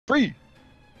3,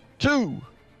 2,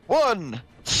 1,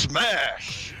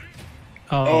 smash!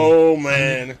 Oh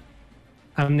man.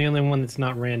 I'm the only one that's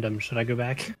not random. Should I go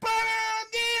back? But I'm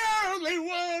the only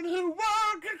one who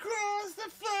walked across the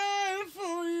fire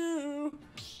for you.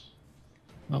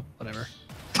 Oh, whatever.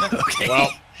 Okay.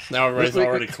 Well, now everybody's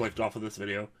already clicked off of this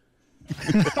video.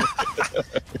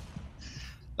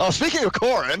 Oh, speaking of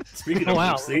Corrin. Speaking of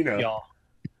wow, Lucina, y'all.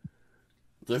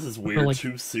 this is weird. like,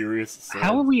 Too serious. So.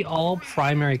 How are we all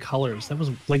primary colors? That was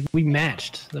like we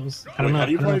matched. That was I don't know. How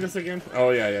do you I don't play know. this again? Oh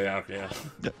yeah, okay.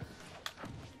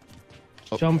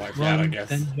 Jump, like run, that, I guess.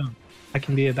 then jump. I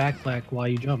can be a back black while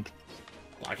you jump.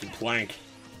 I can plank.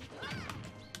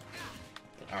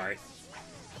 Alright.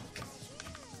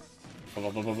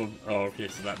 Oh, okay,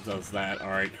 so that does that.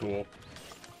 Alright, cool.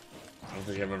 I don't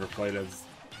think I've ever played as...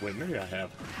 Wait, maybe I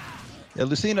have. Yeah,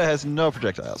 Lucina has no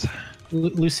projectiles.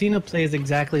 Lucina plays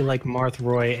exactly like Marth,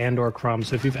 Roy, and or Crumb.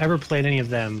 So if you've ever played any of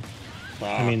them,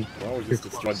 I mean, well, we just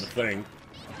destroyed the thing.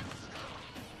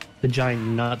 the giant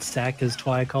nut sack is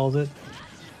Twi calls it.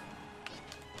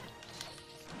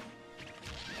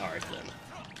 Alright then.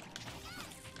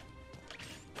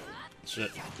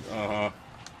 Shit. Uh-huh.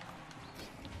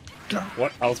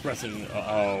 What? I was pressing...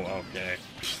 oh, okay.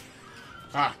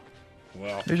 Ah!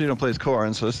 Well... Usually don't play as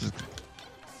Corrin, so this is...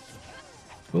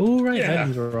 Oh, right, Yeah.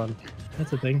 items are on.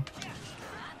 That's a thing.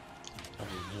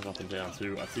 There's nothing down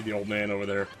too. I see the old man over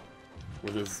there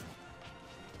with his...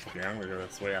 Okay, I'm gonna go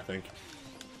this way, I think.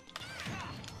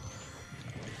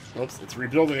 Oops, it's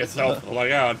rebuilding itself. Oh my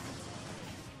god.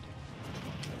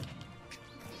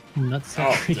 Nut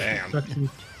sack. Oh, damn.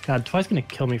 God, Twi's gonna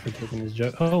kill me for taking his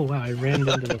joke. Oh, wow, I ran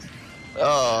into this.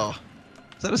 Oh.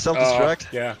 Is that a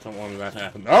self-destruct? Yeah, don't want that to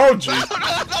happen. Oh,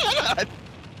 jeez!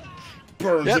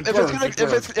 Burns, Yep, it if, burns, it's gonna, it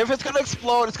burns. if it's gonna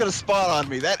explode, it's gonna spawn on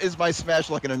me. That is my smash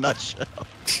luck in a nutshell.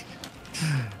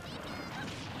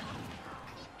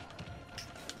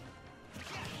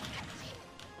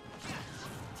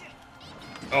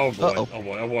 Oh boy, Uh-oh. oh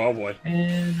boy, oh boy, oh boy.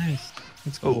 And nice.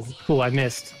 That's cool. Cool, I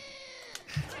missed.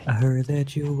 I heard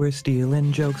that you were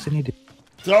stealing jokes and you did.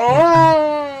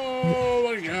 Oh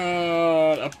my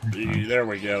god! Up, there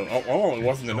we go. Oh, it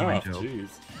wasn't enough. Jeez.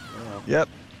 Oh. Yep.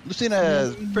 Lucina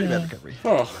has pretty bad recovery.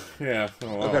 Oh, yeah.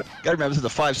 Oh, wow. Gotta remember, this is a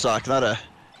 5-stock, not a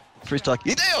 3-stock.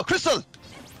 Ideo, Crystal!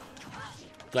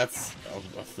 That's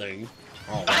a thing.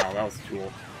 Oh wow, that was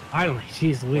cool. Finally,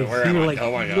 jeez Louise. Where am you were I? like,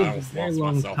 Oh my god, you I lived a almost very lost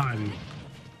long myself. time.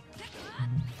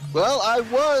 Well, I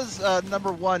was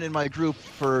 #1 in my group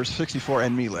for 64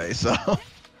 and Melee, so...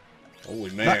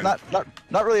 Holy man.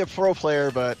 Not really a pro player,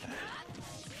 but...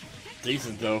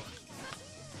 Decent though.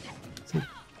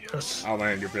 Yes. Oh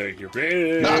man, you're big, you're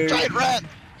big! Ah, giant rat!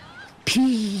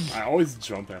 Pee! I always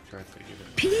jump after I think of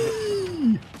it.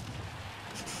 Pee!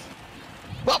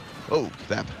 Whoop! Oh,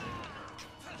 snap.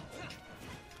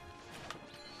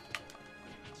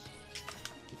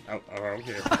 Oh,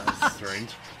 okay, that's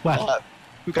strange. Wow.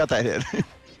 Who got that hit?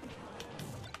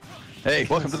 Hey,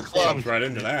 welcome to the club. Jumped right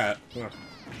into that. Huh.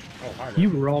 Oh, hi there. You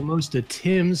were almost a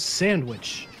Tim's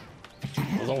sandwich.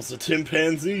 I was almost a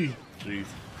chimpanzee. Jeez.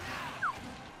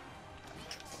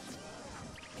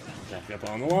 Back up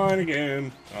on the line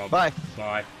again. Oh, Bye.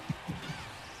 Bye.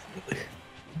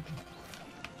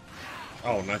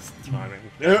 Oh, nice timing.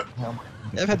 Yeah,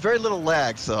 I've had very little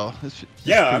lag, so this should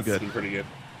that's pretty good. pretty good.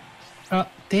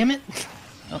 Damn it!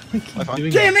 Oh, my fine.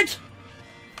 Doing Damn it!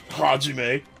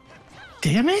 Hajime.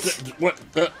 Damn it! What?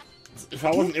 If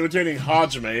I wasn't imitating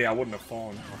Hajime, I wouldn't have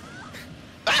fallen.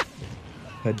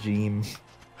 Hajime.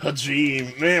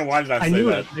 Hajime. Man, why did I I say knew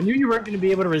that? it. I knew you weren't going to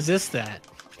be able to resist that.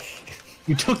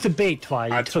 You took the bait, Twi.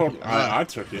 You I took took it. I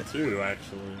took it too,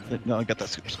 actually. No, I got that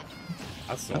super.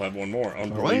 I still have one more,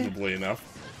 unbelievably enough.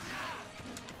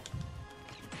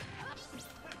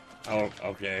 Oh,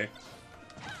 okay.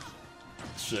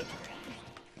 Shit.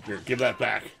 Here, give that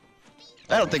back.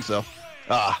 I don't think so.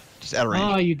 Ah, just out of range.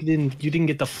 Oh, you didn't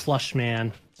get the flush,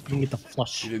 man. You didn't get the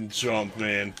flush. You didn't jump,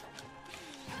 man.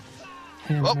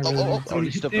 And Oh, I oh, really oh, want oh, somebody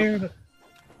you to stepped there,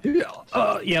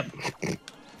 but- Yep.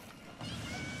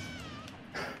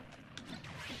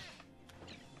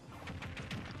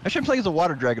 Actually, I'm playing as a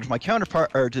water dragon. My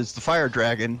counterpart is the fire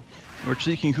dragon. We're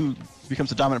seeking who becomes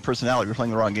the dominant personality. We're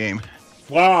playing the wrong game.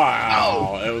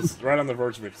 Wow! It was right on the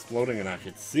verge of exploding, and I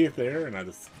could see it there, and I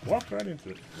just walked right into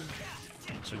it.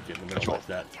 Shouldn't get in the middle like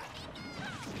that.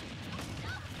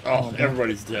 Oh,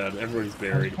 everybody's dead. Everybody's I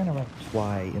was buried. trying to write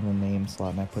Y in the name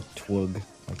slot and I put Twug.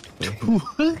 Like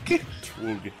twig.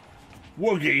 Twoogie.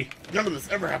 Woogie! None of this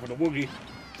ever happened to Woogie.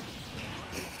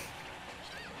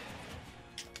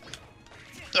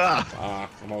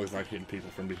 I'm always like hitting people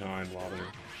from behind while they're...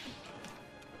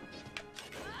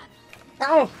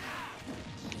 Ow!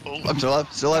 Oh, I'm still alive,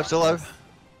 still alive, still alive.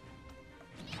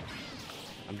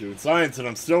 I'm doing science and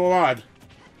I'm still alive.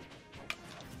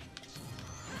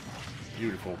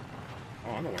 Beautiful.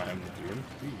 Oh, I know what I'm doing.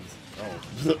 Please.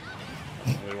 Oh.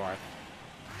 Really why?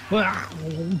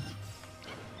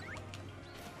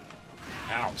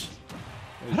 Ouch.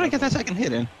 How did I get that second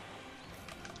hit in?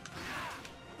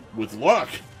 With luck.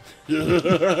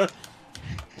 Oh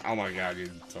my god,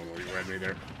 you totally read me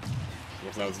there.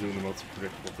 Guess I was doing the most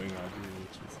predictable thing I do,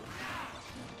 which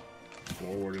is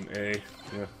forward and A.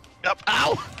 Yeah. Yep.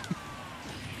 Ow!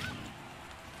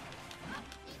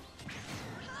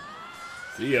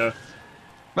 See ya.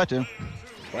 Bye, Tim.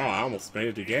 Wow, I almost made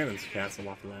it to Ganon's castle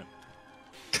after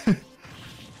that.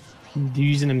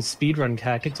 Using them speedrun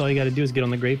tactics, all you gotta do is get on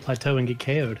the Great Plateau and get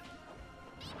KO'd.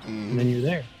 And then you're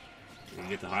there. You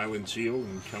get the Highland Shield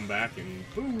and come back and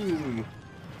boom!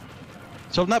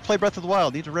 So I've not played Breath of the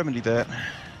Wild. Need to remedy that.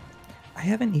 I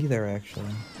haven't either,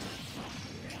 actually.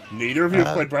 Neither of you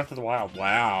have played Breath of the Wild.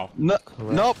 Wow. No,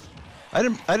 nope. I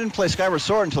didn't play Skyward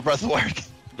Sword until Breath of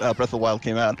the Wild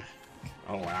came out.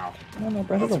 Oh wow. No,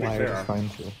 Breath of the Wild is fine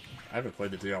too. I haven't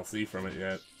played the DLC from it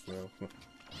yet, so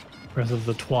Breath of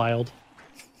the Twild.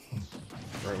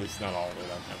 or at least not all of it.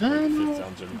 I've played the 5th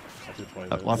dungeon. I did play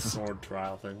the lots of- sword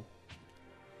trial thing.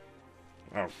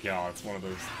 Oh god, it's one of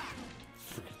those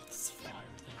freaking fire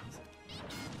things.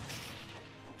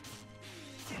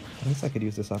 At least I could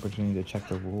use this opportunity to check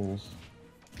the rules.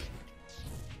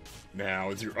 Now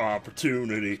is your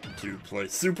opportunity to play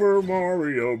Super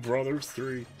Mario Brothers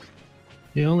 3.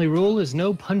 The only rule is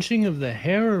no punching of the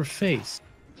hair or face.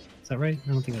 Is that right?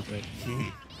 I don't think that's right.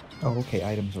 Oh, okay,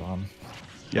 items are on.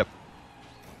 Yep.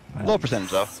 Low percentage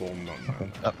though. So no. Oh,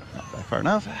 not by far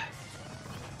enough.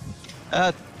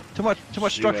 Too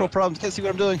much structural problems. Can't see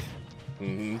what I'm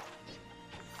doing.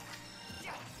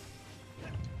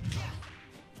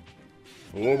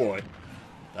 Oh boy.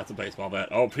 That's a baseball bat.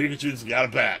 Oh, Pikachu's got a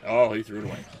bat. Oh, he threw it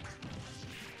away.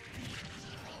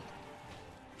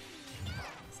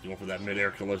 He's going for that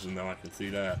mid-air collision, though. I can see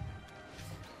that.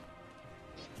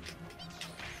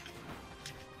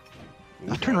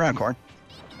 Ooh, Turn around, Corn.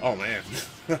 Oh, man.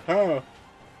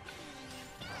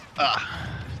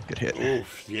 Good hit.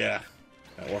 Oof, yeah.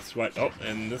 That was sweat. Oh,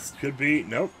 and this could be...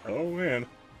 Nope. Oh, man.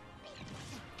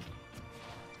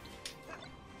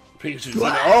 Pikachu's in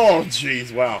there. Oh,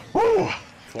 jeez. Wow. Woo!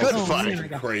 Good Oh, fight.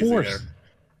 man, crazy there.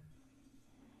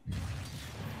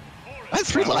 I had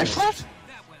 3 lives left?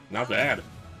 Not bad.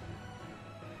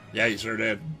 Yeah, you sure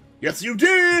did. Yes, you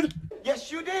did!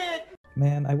 Yes, you did!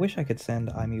 Man, I wish I could send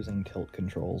I'm using tilt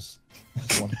controls.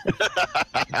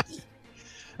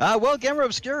 Well, Gamer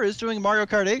Obscure is doing Mario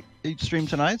Kart 8 stream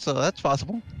tonight, so that's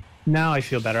possible. Now I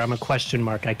feel better. I'm a question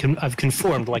mark. I've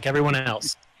conformed like everyone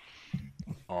else.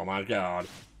 Oh my god.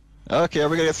 Okay, are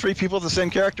we gonna get 3 people with the same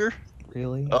character?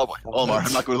 Really? Oh boy, Omar.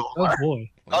 I'm not going with Oh Omar. boy.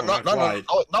 Oh, no, I'm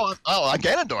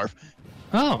Ganondorf.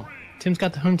 Oh, Tim's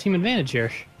got the home team advantage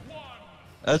here.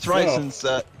 That's right,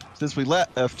 So- since we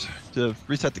left to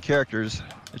reset the characters,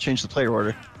 I changed the player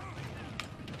order.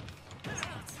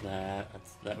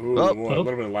 That's that. Ooh, Oh, a little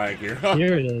bit of lag here.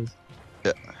 Here it is.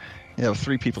 Yeah, with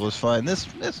 3 people is fine. This,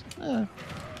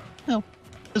 no,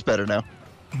 it's better now.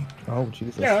 Oh,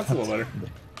 Jesus. Yeah, that's a little better.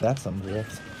 That's some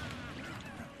drift.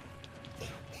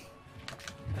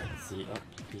 Let's see. Oh,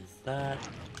 is that?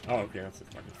 Oh, okay, that's a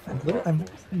fucking. I've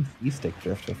seen V-stick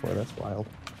drift before, that's wild.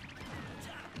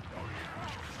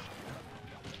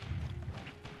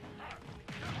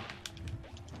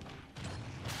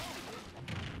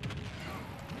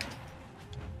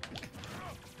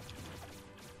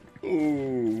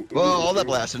 Ooh. Whoa, all that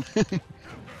blasting.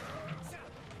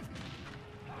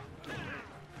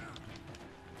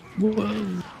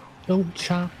 Whoa. Don't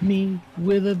chop me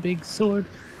with a big sword.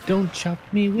 Don't chop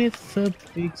me with a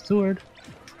big sword.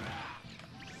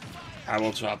 I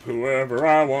will chop whoever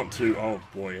I want to. Oh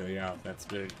boy, yeah, that's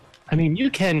big. I mean, you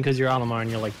can because you're Olimar and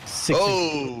you're like 6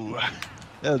 Oh,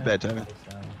 that was bad timing.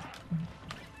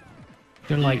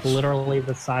 You're like literally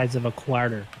the size of a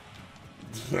quarter.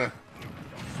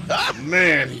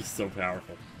 Man, he's so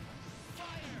powerful.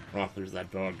 Oh, there's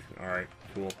that bug. Alright,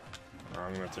 cool.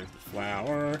 I'm gonna take the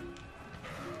flower.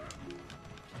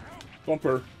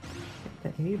 Bumper. The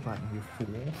A button, you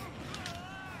fool.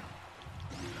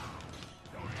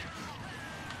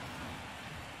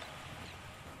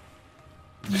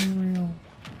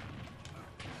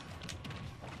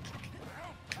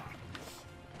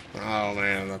 Oh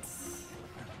man, that's.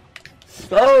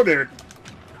 Oh, dude!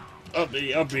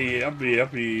 Uppy. Oh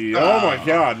my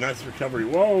god, nice recovery.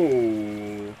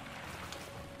 Whoa!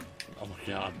 Oh my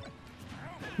god.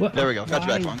 What? There we go. Got you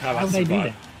back, Why- Long. Why would I do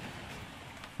that?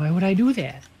 Why would I do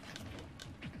that?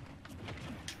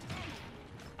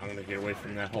 I'm gonna get away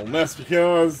from that whole mess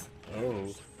because...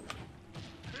 Oh.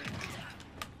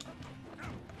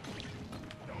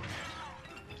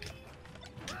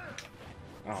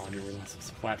 Oh, I didn't realize there was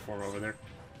a platform over there.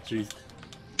 Jeez.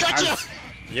 Gotcha!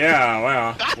 Yeah,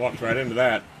 wow. Walked right into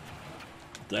that.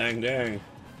 Dang, dang.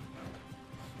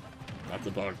 That's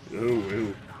a bug. Ooh,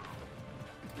 ooh.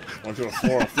 Went to a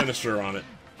floral finisher on it.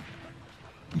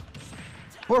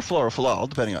 Or floral floral,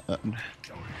 depending on.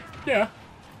 Yeah.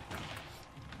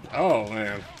 Oh,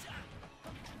 man.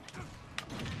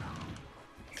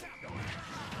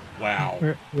 Wow.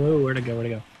 Whoa, where'd it go? Where'd it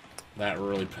go? That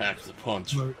really packs a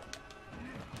punch. Where-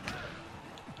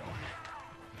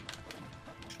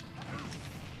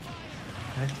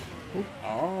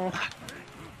 Oh.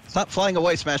 Stop flying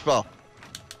away, Smash Ball.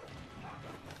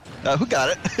 Who got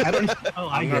it? I don't. Oh,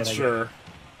 I'm not sure.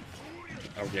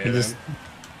 Okay, It then. just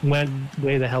went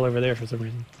way the hell over there for some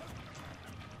reason.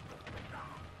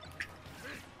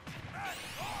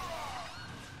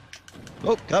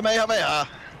 Oh, Kamehameha!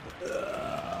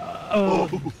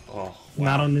 Oh, Oh, wow.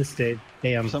 not on this stage.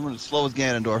 Damn. Someone as slow as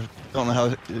Ganondorf. Don't know how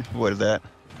he avoided that.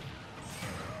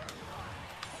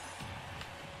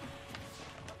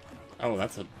 Oh,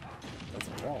 that's a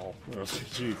wall. Oh,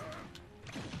 jeez.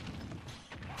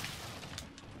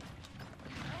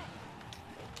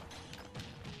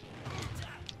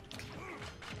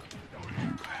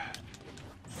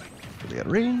 They got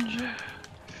range.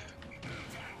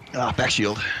 Ah, back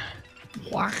shield.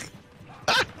 What?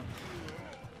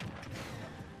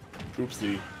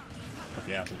 Oopsie.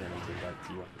 Okay, I think I need to invite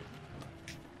you up.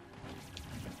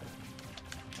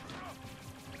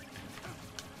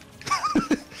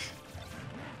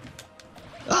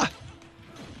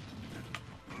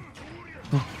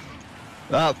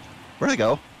 Where'd they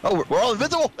go? Oh, we're all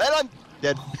invisible, and I'm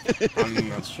dead. I'm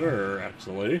not sure,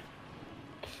 actually.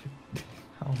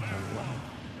 Oh my god.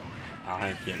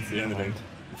 I can't see anything.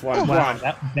 I'm flying Wow,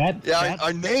 blind. Yeah,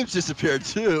 our names disappeared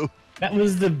too. that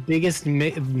was the biggest We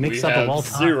mix-up have of all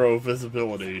time. zero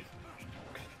visibility.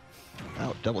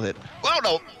 Oh, double hit. Oh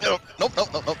no! Nope, nope, nope,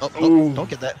 nope, nope, Ooh. nope. Don't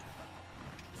get that.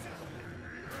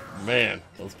 Man,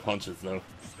 those punches, though.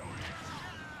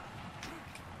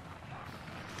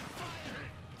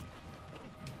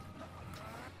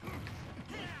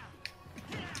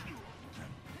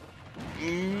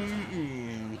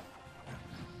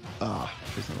 Ah,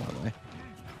 facing the wrong way.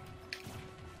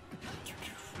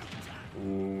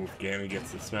 Ooh, if Ganon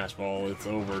gets the smash ball, it's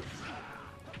over.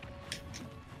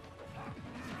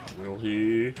 Will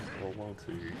he? Or won't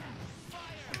he?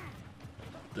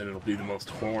 Then it'll be the most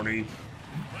horny.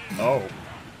 Oh.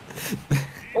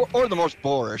 Or the most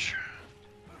boorish.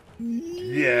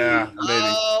 Yeah, maybe.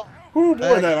 Oh, Oh boy,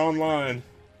 heck. that online.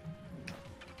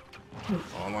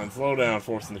 Online slowdown,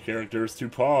 forcing the characters to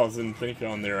pause and think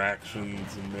on their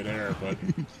actions in midair, but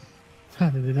How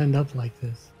did it end up like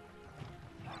this?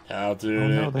 how did Oh,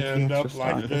 no, it that's the end up extra like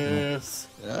stock, isn't it? this?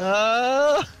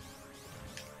 Oh,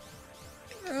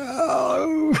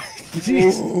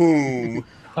 Boom!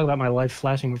 talk about my life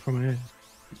flashing before my eyes.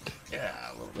 Yeah,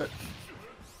 a little bit.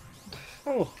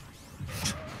 Oh,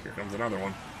 here comes another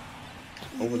one.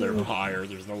 Over there higher,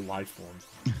 there's no life forms.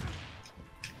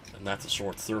 And that's a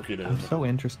short circuit. I'm so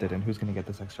interested in who's gonna get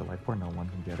this extra life, or no one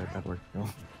can get it. That works. No.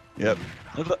 Yep.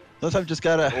 Those I've just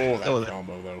gotta. Oh, that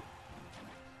combo though.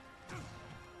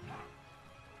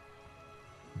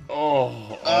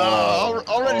 Oh,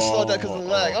 Already slowed down because of the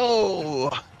lag. Oh.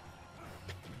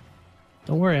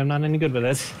 Don't worry, I'm not any good with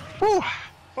this. Whew.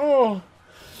 Oh,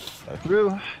 Got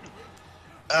through.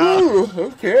 ooh,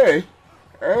 okay.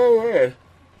 Oh, man.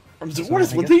 What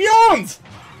is I with guess- the yawns?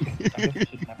 I guess it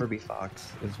should never be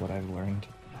Fox, is what I've learned.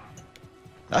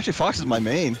 Actually, Fox is my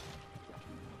main.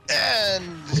 And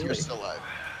you're still alive.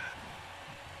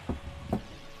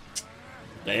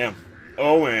 Damn.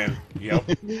 Oh, man. Yep.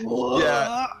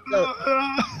 Yeah.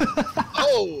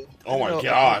 Oh. Oh, my No,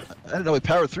 God. I didn't know we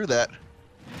powered through that.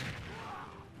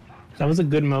 That was a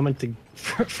good moment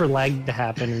for lag to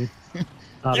happen. And Yeah,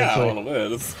 a obviously, little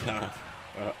bit. It's kind of...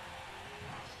 you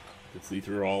can see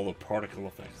through all the particle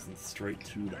effects and straight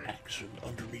to the action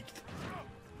underneath.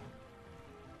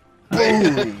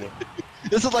 Boom!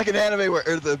 This is like an anime where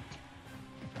the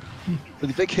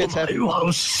big hits happen.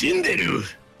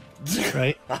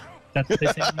 right? That's what they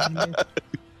say. in anime.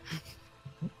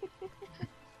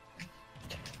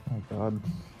 Oh god.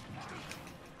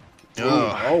 Ooh,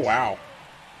 oh, wow.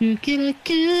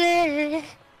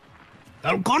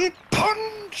 Falcon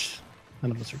punch!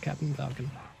 None of us are Captain Falcon.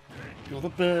 You're the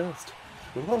best.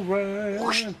 You're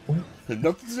alright. And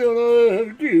nothing's gonna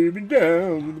ever keep me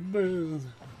down with the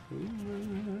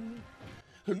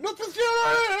best. Nothing's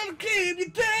gonna keep you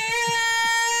down.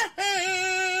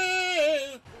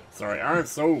 Sorry, I'm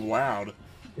so loud.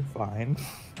 You're fine.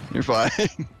 You're fine.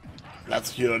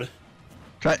 That's good.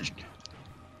 Try.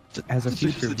 As a Just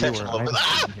future the tension viewer, a little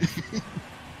bit.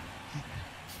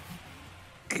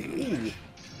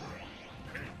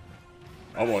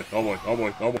 Oh boy, oh boy, oh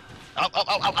boy, oh boy.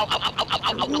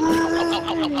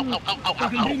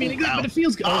 Fucking do me any good, but it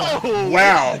feels good. Oh,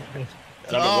 Wow!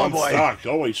 That Oh, one boy. sucked.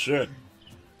 Holy shit.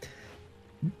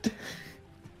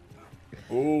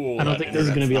 Ooh, I don't think this is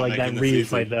gonna be like that Ryu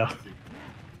fight though.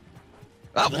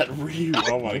 That Ryu,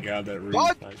 oh my god, that Ryu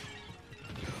What? fight.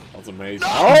 That's amazing.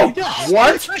 Oh!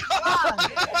 What?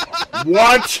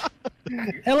 What?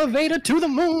 Elevator to the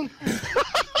moon.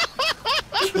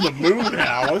 To the moon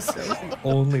house?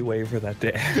 only way for that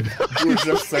to end. We were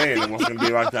just saying it wasn't gonna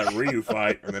be like that Ryu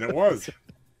fight, and then it was.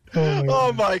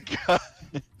 Oh my god.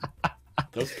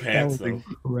 Those That pants, was though.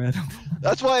 incredible.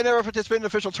 That's why I never participate in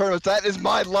official tournaments. That is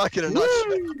my luck in a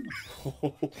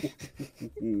nutshell.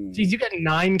 Jeez, you got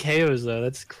 9 KOs though.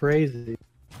 That's crazy.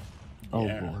 Oh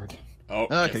Yeah. lord. Oh,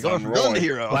 Okay, yes, going I'm from villain to Roy.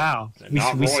 hero. Wow.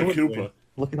 Not Roy sorted Koopa. there.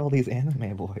 Look at all these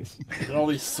anime boys. Look at all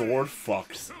these sword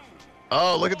fucks.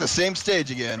 Oh, look at the same stage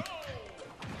again.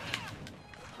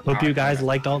 Hope you guys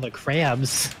liked all the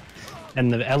crabs and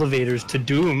the elevators to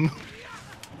doom.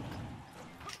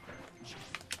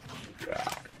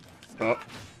 Oh.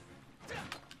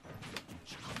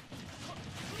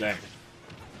 Dang.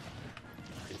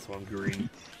 This one green.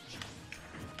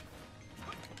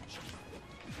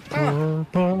 Ooh,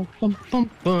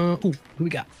 who we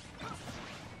got?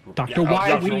 Dr. Yeah, oh,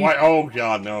 Wily. Dr. Wily. Oh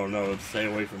god, no, no, stay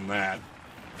away from that.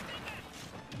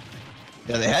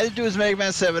 Yeah, they had to do his Mega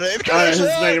Man 7. This is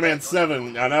Mega Man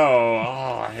 7, I know.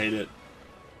 Oh, I hate it.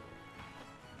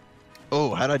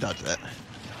 Oh, how'd I dodge that?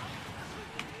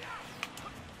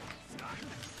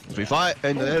 If we find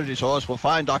in the energy source, we'll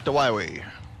find Dr. Wily.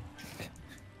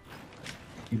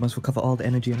 You must recover all the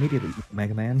energy immediately,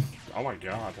 Mega Man. Oh my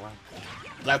god, wow.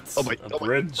 That's Oh wait, a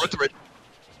bridge. What's the bridge?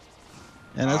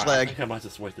 And that's I lag. think I might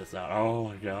just wait this out. Oh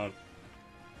my god.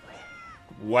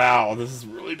 Wow, this is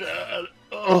really bad.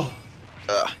 Oh.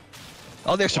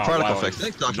 All the extra Wow, particle Wily. effects.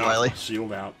 Thanks, Dr. Knocked Wily. my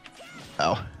shield out.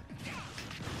 Ow.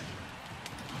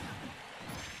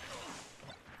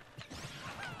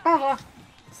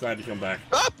 Decided to come back.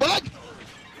 Ah, bug!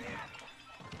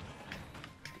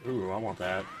 Ooh, I want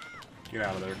that. Get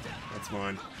out of there. That's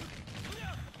mine.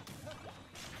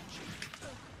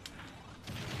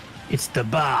 It's the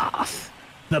boss.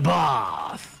 The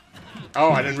boss.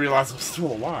 Oh, I didn't realize I was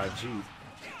still alive. Jeez.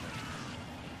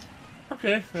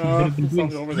 Okay, You could have been doing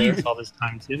something over there. sleeves all this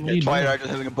time too. What are Yeah, you Twilight doing? are just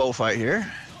having a bullfight here.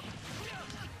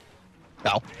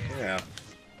 Ow. Yeah.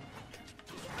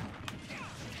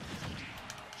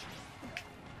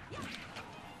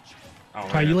 Oh,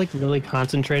 Are you like really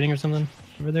concentrating or something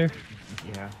over there?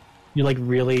 Yeah. You're like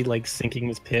really like sinking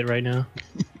this pit right now.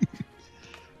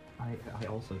 I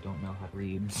also don't know how to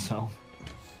read, so.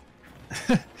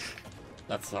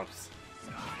 That sucks.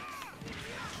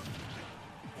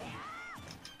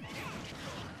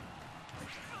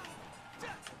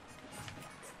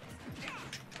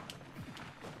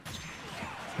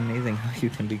 It's amazing how you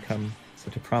can become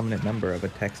such a prominent member of a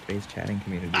text-based chatting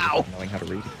community Ow. without knowing how to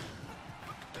read.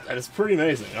 That is pretty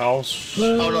amazing. Oh,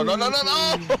 Oh, no, no, no,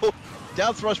 no, no!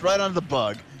 Down thrust right onto the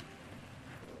bug.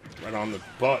 right on the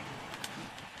butt.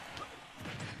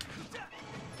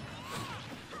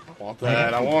 I want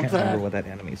that. I want can't remember that. what that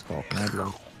enemy's called. And I'd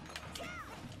love.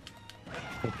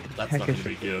 What the That's heck not is gonna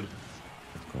be it good.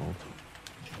 called?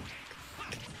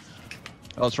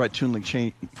 Oh, that's right, Toon Link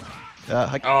chain.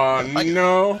 I-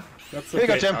 No. That's Here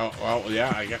okay. you go, Tim. Oh, well,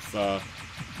 yeah, I guess, I'll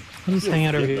just hang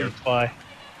out over Get here. there. Why?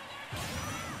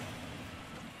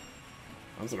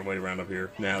 I'm just gonna wait around up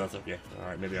here. Nah, that's okay.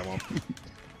 Alright, maybe I won't.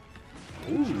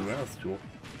 Ooh, that's cool.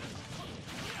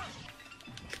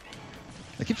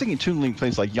 I keep thinking Toon Link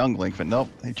plays like Young Link, but nope,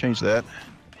 they changed that.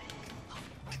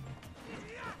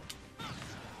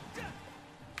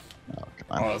 Oh, come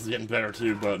Oh, on. it's getting better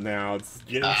too, but now it's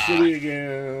getting shitty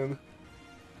again.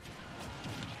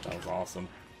 That was awesome.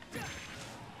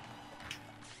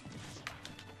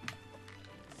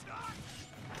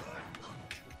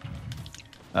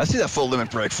 I see that full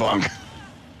limit break, Funk.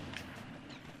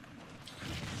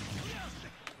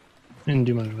 I didn't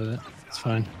do much with it. It's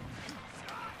fine.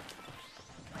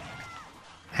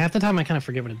 Half the time I kind of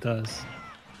forget what it does.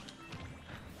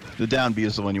 The down B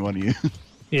is the one you want to use.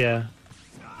 Yeah.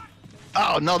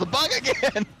 Oh no, the bug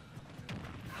again!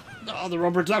 Oh, the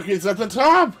rubber ducky's at the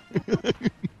top!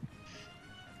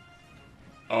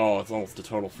 Oh, it's almost a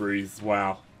total freeze.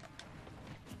 Wow.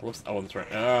 Whoops, I wasn't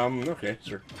right. Okay,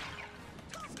 sure.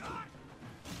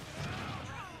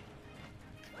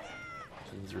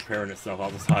 It's repairing itself.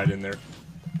 I'll just hide in there.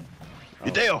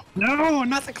 Hideo! No,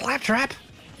 not the claptrap.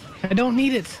 I don't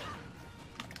need it.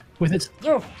 With its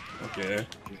Oh! Okay.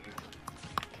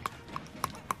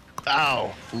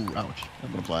 Ow! Ooh, ouch.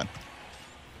 I'm gonna plan.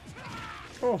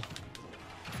 Oh.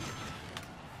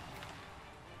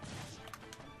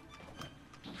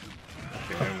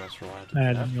 Okay, I'm not sure why I did I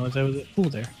that. didn't realize I was at pool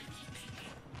there.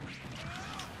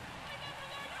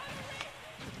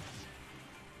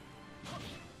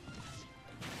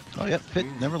 Oh, yeah, Pit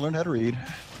never learned how to read.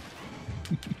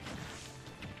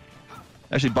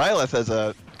 Actually, Byleth has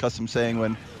a custom saying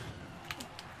when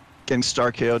getting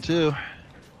Star KO too.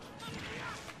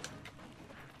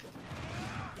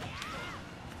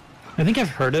 I think I've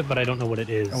heard it, but I don't know what it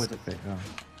is. Oh, it's a fake. Oh.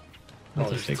 Oh,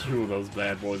 there's two of those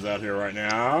bad boys out here right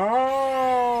now.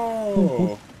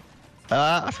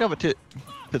 I forgot what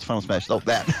Pit's Final Smash. Oh,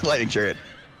 that Lightning Chariot.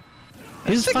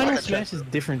 His Think final like a smash is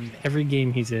different in every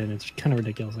game he's in. It's kind of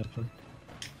ridiculous,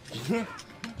 actually.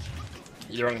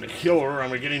 Either I'm gonna kill her or I'm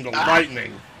gonna get into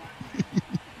lightning.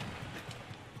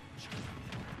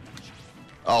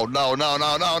 Oh no no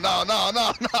no no no no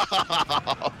no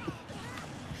no!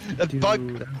 That Dude,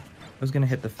 bug I was gonna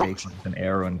hit the fake with an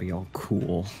arrow and be all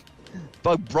cool.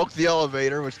 broke the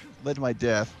elevator, which led to my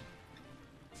death.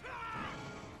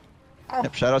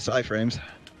 Yep, shout out to iframes.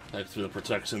 Thanks for the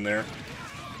protection there.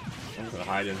 I'm gonna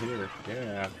hide in here.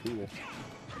 Yeah, cool.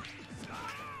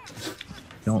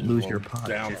 Don't lose your pot.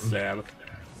 Down Jim. stab.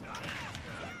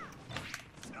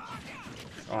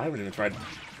 Oh, I haven't even tried.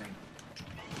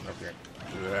 Okay.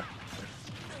 Yeah.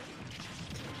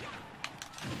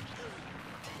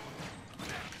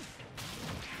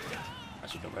 I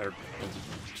should know better.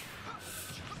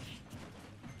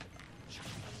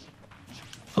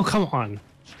 Oh, come on.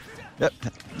 Yep,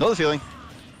 know the feeling.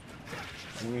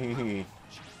 Mhm.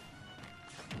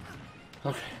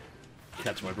 Okay.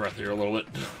 Catch my breath here a little bit.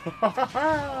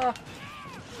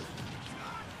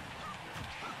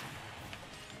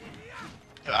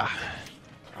 Ah.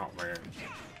 Oh man.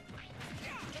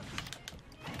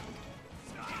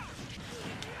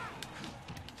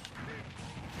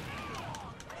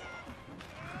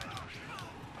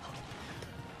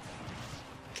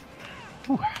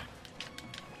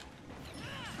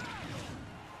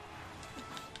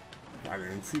 I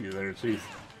didn't see you there, jeez.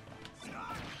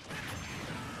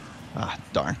 Ah,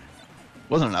 darn.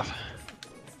 Wasn't enough.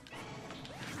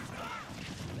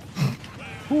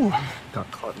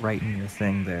 Got caught right in your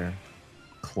thing there,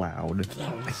 Cloud.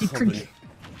 That was keep something. forgetting.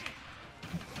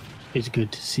 It's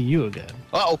good to see you again.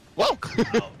 Uh-oh. Whoa!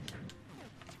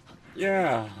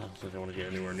 Yeah, I don't want to get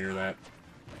anywhere near that.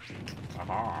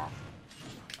 Aha.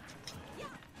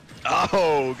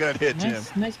 Oh, good hit, Jim.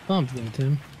 Nice bump there,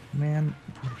 Tim. Man,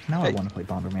 now I Hey. want to play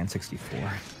Bomberman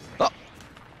 64. Oh!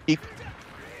 Eep.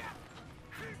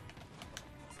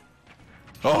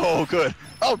 Oh, good.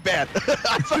 Oh, bad.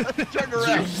 I turned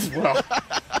around. Jeez, well.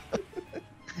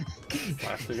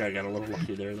 I think I got a little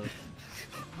lucky there, though.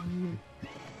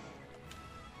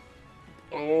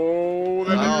 Oh,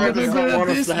 that Oh, doesn't good want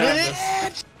us to have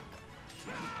this.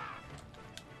 I'm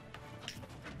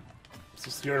so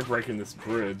scared of breaking this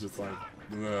bridge. It's like,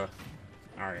 ugh.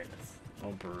 Alright, it's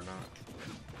bumper or not.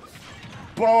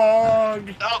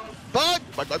 Bug! Oh, bug!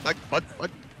 Bug.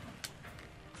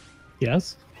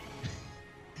 Yes?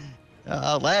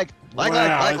 Lag.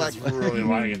 Lag. It's really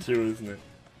lagging too, isn't it?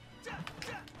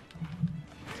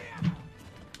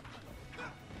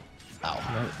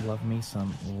 Ow. Love me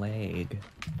some leg.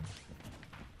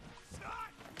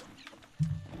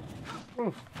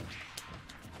 Oof.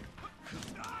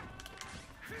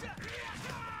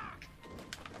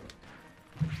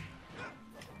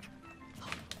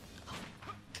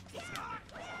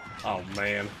 Oh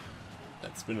man.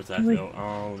 That spin attack though.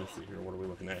 Oh, let's see here. What are we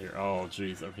looking at here? Oh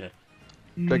jeez, okay.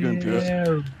 Bigger and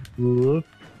pierce. Whoop.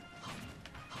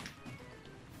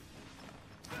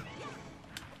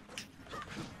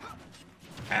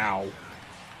 Ow.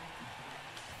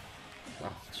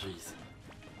 Oh jeez.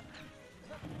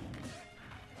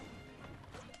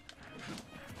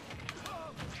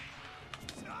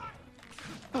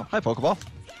 Oh, hi, Pokeball.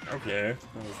 Okay,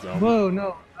 that was dumb. Whoa,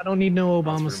 no. I don't need no I was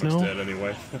Obama pretty much Snow. dead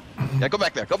anyway. Yeah, go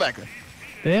back there. Go back there.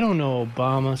 They don't know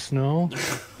Obama Snow.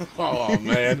 Oh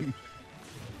man.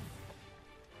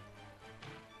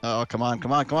 Oh, come on.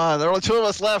 There are only two of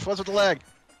us left. What's with the lag?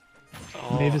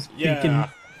 Oh, They just yeah. thinking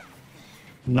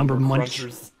number munch.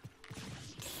 Crunchers.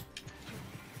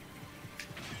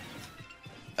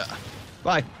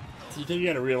 Bye. So the thing you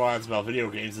gotta realize about video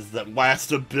games is that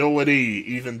lastability,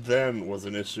 even then, was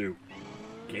an issue.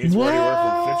 Games were anywhere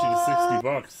from 50 to 60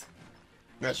 bucks.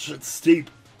 That shit's steep.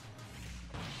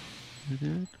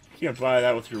 can't buy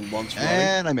that with your lunch money.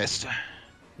 And I missed.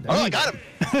 Oh, I got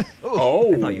him!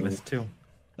 Oh! I thought you missed too.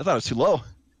 I thought it was too low.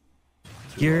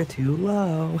 You're too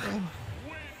low.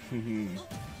 Toon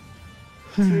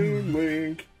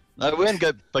Link. I win,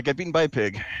 but got beaten by a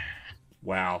pig.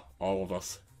 Wow, all of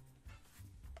us.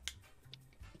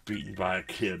 Beaten by a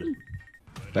kid.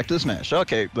 Back to the Smash.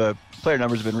 Okay, the player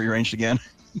numbers have been rearranged again.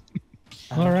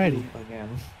 Alrighty. Again.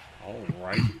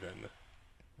 Alrighty then.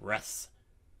 Rest.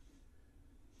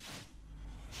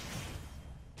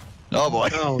 Oh boy.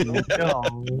 Oh no.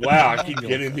 Wow, I keep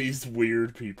getting these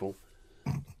weird people.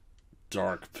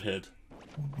 Dark Pit.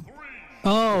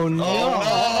 Oh no.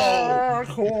 Dark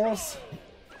Horse.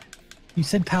 You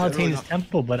said Palutena's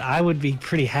Temple, but I would be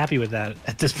pretty happy with that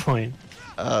at this point.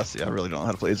 See, I really don't know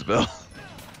how to play Isabel.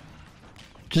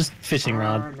 Just fishing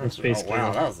rod. That's Oh basically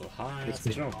wow, it. that was a high ass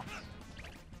jump.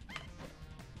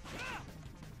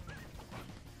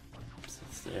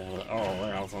 Yeah, oh,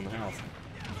 I was on the house.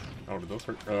 Oh, did those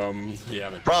hurt?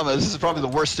 Yeah. Promise, this is probably the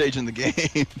worst stage in the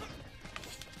game.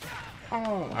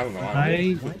 Oh, I don't know.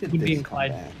 I Why did would be this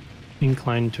come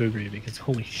inclined to agree because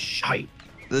holy shite.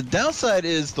 The downside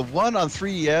is the one on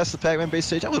 3DS, the Pac-Man base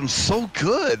stage, that was so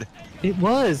good. It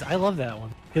was. I love that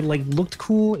one. It like looked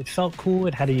cool. It felt cool.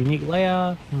 It had a unique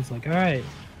layout. I was like, all right.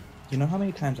 You know how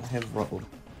many times I have rolled,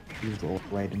 used roll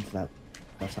right into that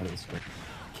left side of the script,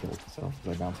 killed myself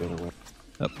because I bounced the other way.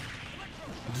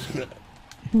 Yep.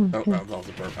 Oh, that was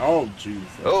also perfect. Oh, jeez.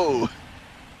 Oh.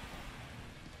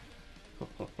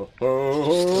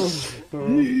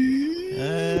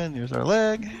 And here's our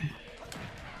leg.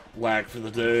 Lag for the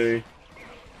day.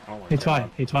 Oh my Hey, God. Twy.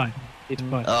 Hey, Twy. Hey,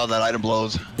 Twy. Oh, that item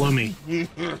blows. Blow me.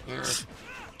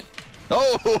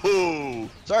 Oh,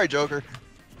 sorry, Joker.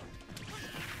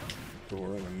 So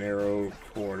we're in a narrow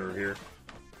corridor here.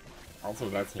 Also,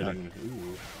 that's hitting.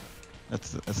 Ooh.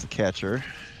 That's the catcher.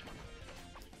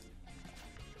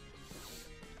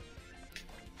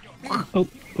 Oh.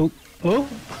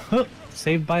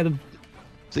 Saved by the.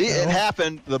 See, it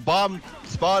happened. The bomb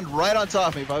spawned right on top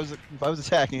of me. If I was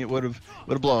attacking, it would have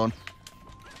blown.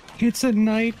 It's a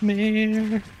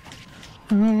nightmare.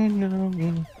 Oh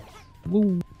no.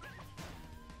 Woo.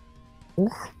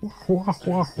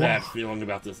 Bad feeling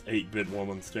about this 8-bit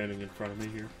woman standing in front of me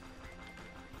here.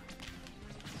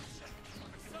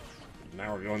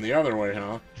 Now we're going the other way,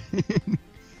 huh?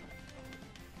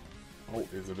 Oh,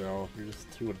 Isabel, you're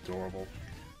just too adorable.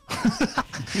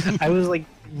 I was like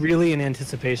really in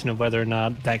anticipation of whether or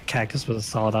not that cactus was a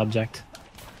solid object.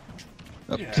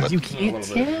 Oh, Yeah. You A can't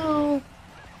little bit. tell.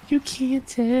 You can't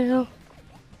tell.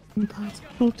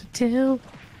 Impossible to tell.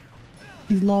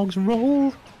 These logs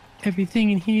roll. Everything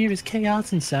in here is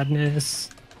chaos and sadness.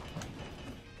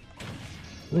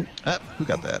 Ah, who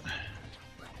got that?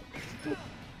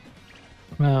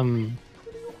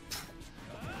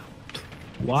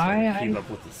 Why? Keep up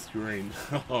with the screen.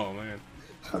 Oh man,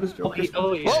 How does Oh,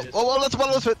 Joker? Whoa, let's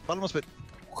bottomless fit. Bottomless fit.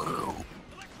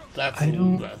 that's I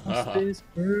don't that- trust this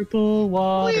purple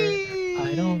water. Whee!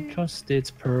 I don't trust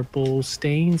its purple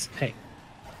stains. Hey,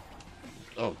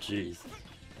 Oh jeez.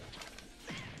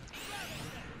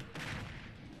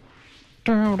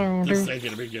 This ain't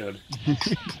gonna be good.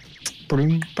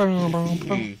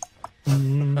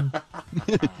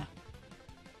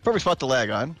 Perfect spot to lag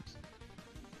on.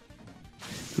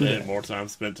 And more time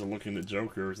spent to looking at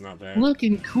Joker is not bad.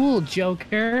 looking cool,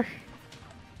 Joker.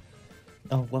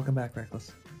 Oh, welcome back,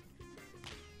 Reckless.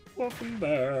 Welcome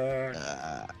back.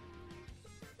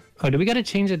 Oh, do we gotta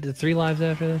change it to 3 lives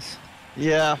after this?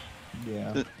 Yeah.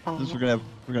 Yeah. Since we're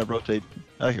gonna rotate.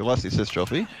 Okay, well, that's the assist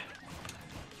trophy.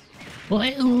 Well,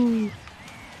 ooh.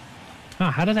 Oh,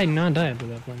 how did I not die after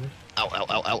that point? Ow, ow,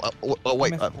 ow, ow, ow. Oh,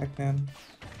 wait. Pac-Man.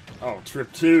 Oh,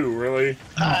 trip 2, really?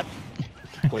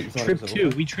 Wait, you thought it Trip was 2,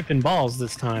 over? we tripping balls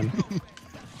this time.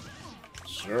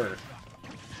 Sure.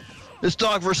 It's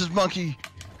dog versus monkey.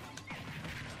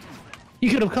 You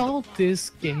could have called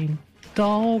this game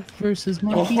Dog versus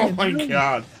Monkey. Oh and my I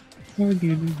god.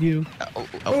 argued with you. Ow,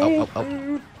 ow, ow,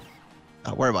 ow,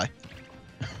 ow. Where am I?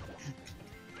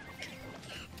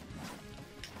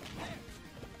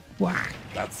 Whack.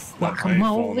 That's not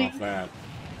painful Guacamole. enough that.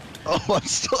 Oh, how am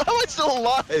I still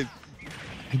alive?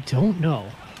 I don't know.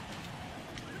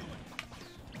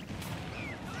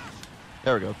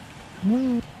 There we go.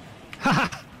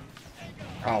 Haha!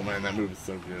 Oh man, that move is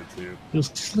so good too. You'll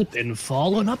slip and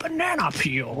fall on a banana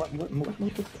peel.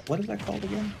 What is that called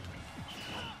again?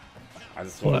 I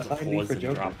just wanted What? to Side B for poison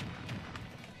Joker. drop.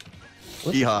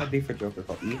 What's Yeehaw. the side B for Joker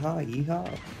called?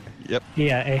 Yeehaw? Yep.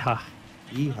 Yeah, Eha.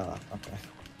 Yeehaw. Okay.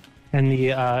 And the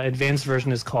advanced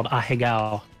version is called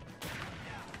Ahegao.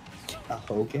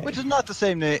 Okay. Which is not the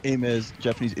same name as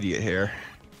Japanese idiot hair.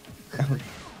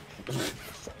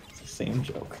 It's the same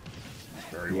joke.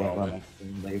 Very Yeah, well then.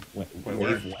 They Wait, where?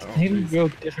 wave Oh, Maybe jeez.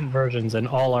 wrote different versions and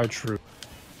all are true.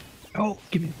 Oh,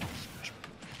 give me.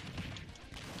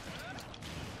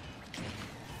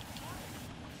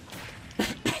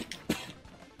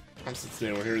 I'm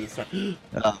sitting over here this time.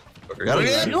 Got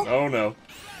it again? Oh no.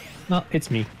 No, it's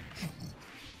me.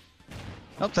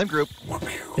 Oh, same group.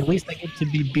 At least I get to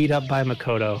be beat up by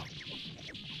Makoto.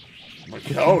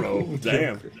 Makoto,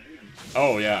 damn.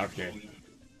 Oh yeah, okay.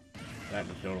 That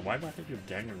Makoto. Why did I think of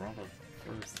Danganronpa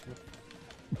first?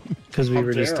 Because we How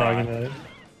were just dare I. talking about it.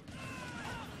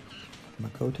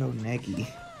 Makoto Negi.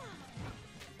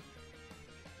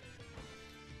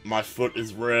 My foot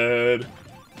is red.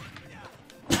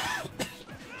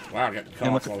 Wow, I got the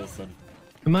cough all of a sudden.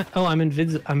 Am I? Oh, I'm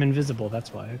invisible.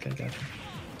 That's why. Okay, gotcha.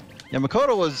 Yeah,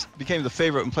 Makoto became the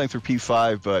favorite when playing through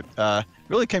P5, but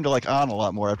really came to like On a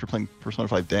lot more after playing Persona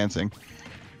 5 Dancing.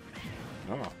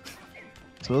 Oh.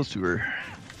 So those two were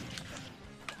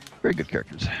very good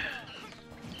characters.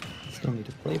 Still need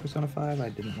to play Persona 5. I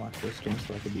didn't watch their stream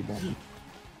so I could be blind.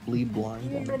 Bleed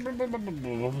blind.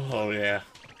 Oh yeah.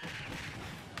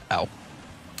 Ow.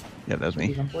 Yeah, that was me.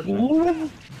 It's unfortunate.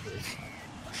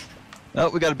 Oh,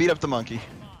 we got to beat up the monkey.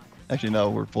 Actually, no,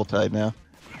 we're full tied now.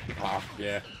 Ah,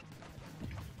 yeah.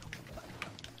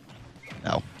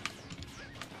 Ow.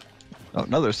 Oh,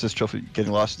 another assist trophy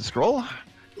getting lost to the scroll.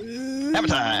 Hammer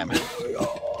time!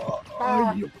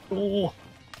 Oh.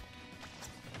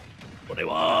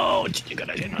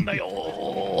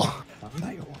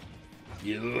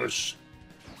 Yes.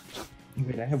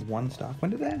 Wait, I have one stock.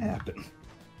 When did that happen?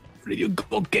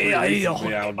 Okay,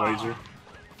 Recently, I would wager.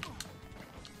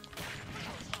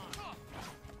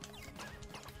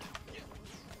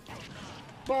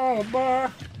 Bye.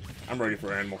 I'm ready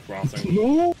for Animal Crossing.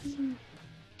 No.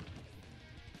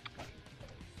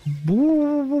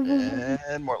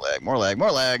 And more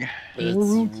lag. It's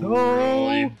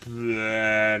really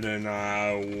bad, and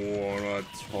I wanna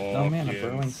talk. Oh man, a in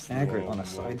burrowing snagger on a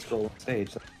slow side-scroll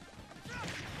stage.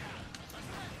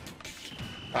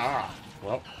 Ah,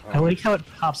 well. I like how it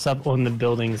pops up on the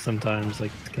buildings sometimes.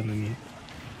 Like it's kind of neat.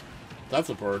 That's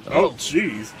a bird. Oh,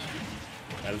 jeez.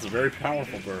 That is a very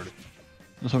powerful bird.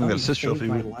 This one we got assist saved trophy.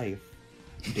 my life,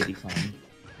 Diddy Kong.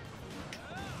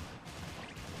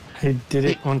 I did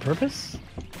it on purpose.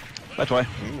 That's why.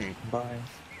 Bye.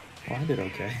 Well, I did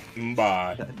okay.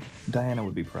 Bye. Diana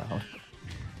would be proud.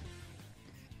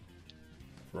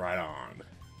 Right on.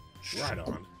 Right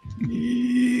on.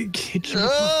 Kitchen.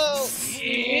 Oh!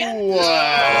 What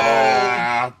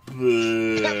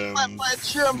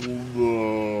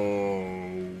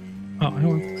Oh, I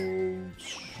want.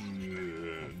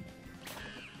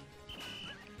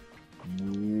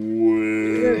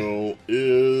 Will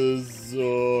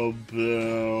Isabel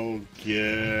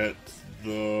get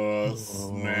the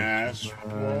Smash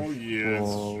Ball? Yes,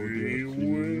 she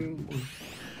will.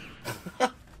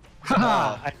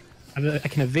 Haha! I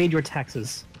can evade your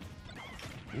taxes.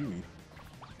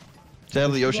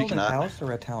 Sadly, Is Yoshi it a cannot. house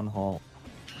or a town hall?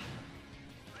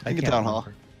 I think a can't town hall.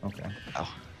 remember. Okay. Ow.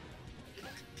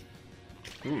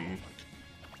 Hmm.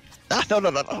 Ah,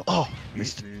 no. Oh,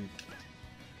 missed.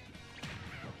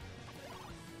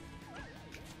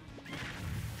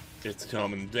 It's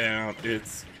coming down.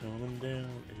 It's coming down.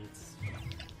 It's.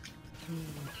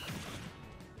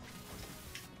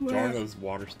 Darn those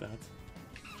water spouts.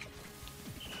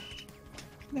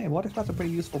 Hey, water spouts a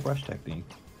pretty useful brush technique.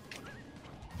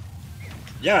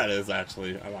 Yeah, it is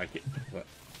actually. I like it. But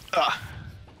Ah.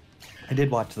 I did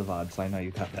watch the VOD, so I know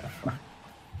you got that far.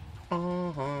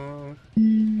 I've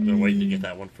been waiting to get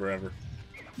that one forever.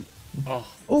 Oh,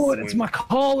 Oh, that's sweet. my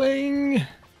calling.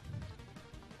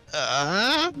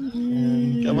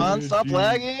 Come on, stop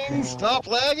lagging! Stop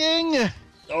lagging!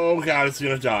 Oh god, it's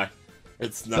gonna die.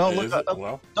 It's not. Don't look Is it? up.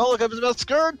 Well, Don't look up his about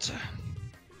skirt!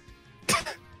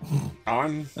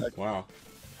 I'm. Wow.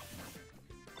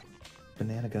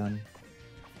 Banana gun.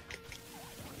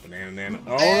 Banana.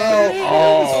 Oh no!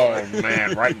 Oh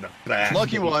man, right in the back.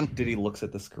 Lucky one. Did he looks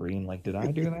at the screen like, did I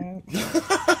do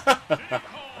that?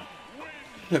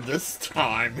 This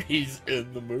time he's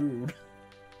in the mood.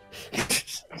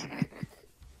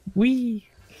 We.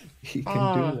 He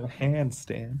can do a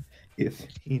handstand if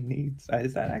he needs.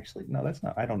 Is that actually? No, that's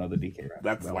not. I don't know the DK rap.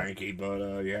 That's well, lanky,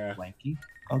 but yeah. Lanky.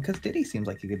 Oh, because Diddy seems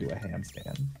like he could do a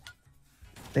handstand.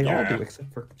 They all Yeah. do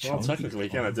except for. Well, Chunky. technically, he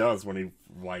kind of does when he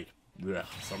like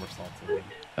somersaults.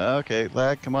 Okay,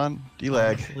 lag, come on.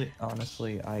 D-lag.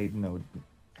 Honestly, I know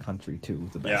Country 2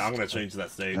 the best. Yeah, I'm gonna change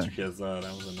that stage because that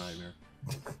was a nightmare.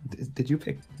 Did you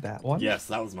pick that one? Yes,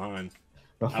 that was mine.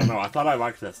 I don't know. I thought I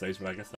liked that stage, but I guess